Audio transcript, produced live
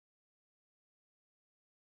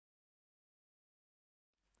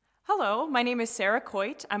Hello, my name is Sarah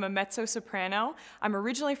Coit. I'm a mezzo-soprano. I'm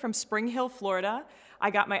originally from Spring Hill, Florida. I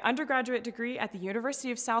got my undergraduate degree at the University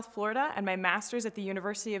of South Florida and my master's at the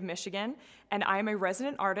University of Michigan, and I am a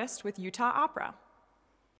resident artist with Utah Opera.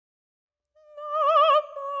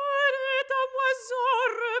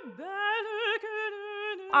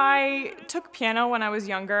 I took piano when I was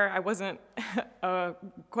younger. I wasn't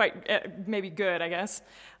quite maybe good, I guess.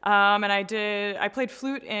 And I played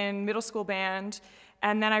flute in middle school band,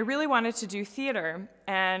 and then I really wanted to do theater.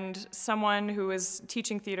 And someone who was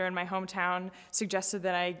teaching theater in my hometown suggested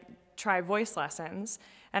that I try voice lessons.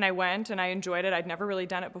 And I went, and I enjoyed it. I'd never really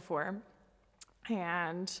done it before.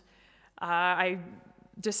 And I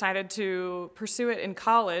decided to pursue it in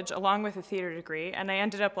college along with a theater degree, and I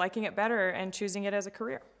ended up liking it better and choosing it as a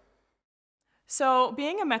career. So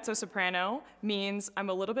being a mezzo-soprano means I'm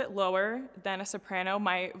a little bit lower than a soprano.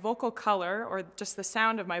 My vocal color, or just the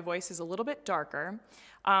sound of my voice, is a little bit darker.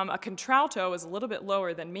 A contralto is a little bit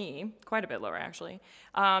lower than me, quite a bit lower actually.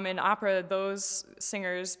 In opera, those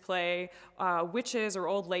singers play witches or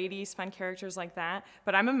old ladies, fun characters like that.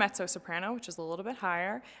 But I'm a mezzo-soprano, which is a little bit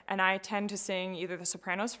higher, and I tend to sing either the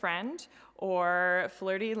soprano's friend, or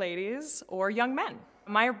flirty ladies, or young men.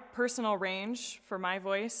 My personal range for my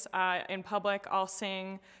voice, in public, I'll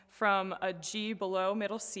sing from a G below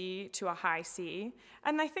middle C to a high C,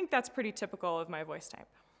 and I think that's pretty typical of my voice type.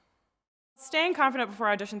 Staying confident before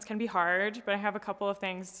auditions can be hard, but I have a couple of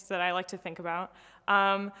things that I like to think about.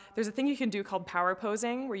 There's a thing you can do called power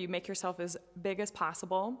posing, where you make yourself as big as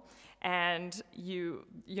possible, and you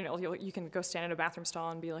can go stand in a bathroom stall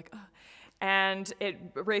and be like, ugh. And it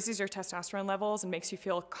raises your testosterone levels and makes you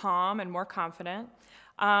feel calm and more confident.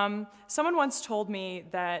 Someone once told me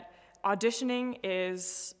that auditioning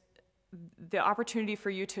is the opportunity for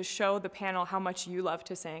you to show the panel how much you love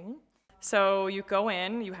to sing. So you go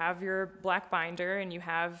in, you have your black binder, and you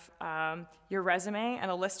have your resume and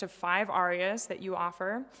a list of 5 arias that you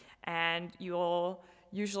offer, and you'll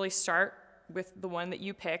usually start with the one that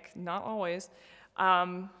you pick, not always.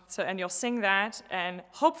 And you'll sing that, and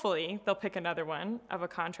hopefully they'll pick another one of a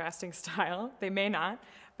contrasting style. They may not,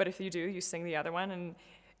 but if you do, you sing the other one, and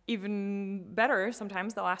even better,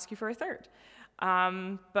 sometimes they'll ask you for a third.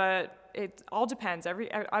 But it all depends.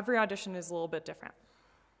 Every audition is a little bit different.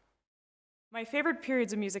 My favorite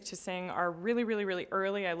periods of music to sing are really, really, really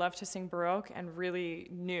early. I love to sing Baroque, and really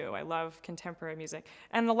new. I love contemporary music.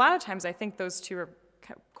 And a lot of times I think those two are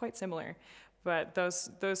quite similar, but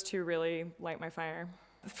those two really light my fire.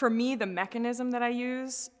 For me, the mechanism that I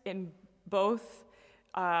use in both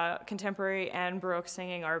contemporary and Baroque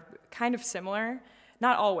singing are kind of similar.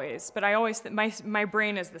 Not always, but my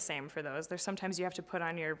brain is the same for those. There's sometimes you have to put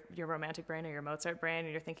on your romantic brain or your Mozart brain,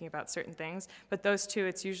 and you're thinking about certain things. But those two,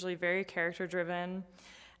 it's usually very character-driven,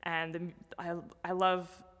 and I love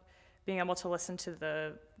being able to listen to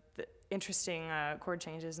the interesting chord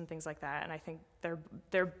changes and things like that. And I think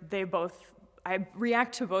I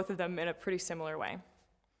react to both of them in a pretty similar way.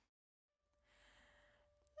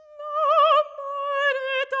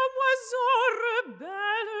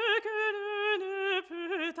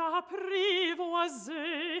 Apprivoiser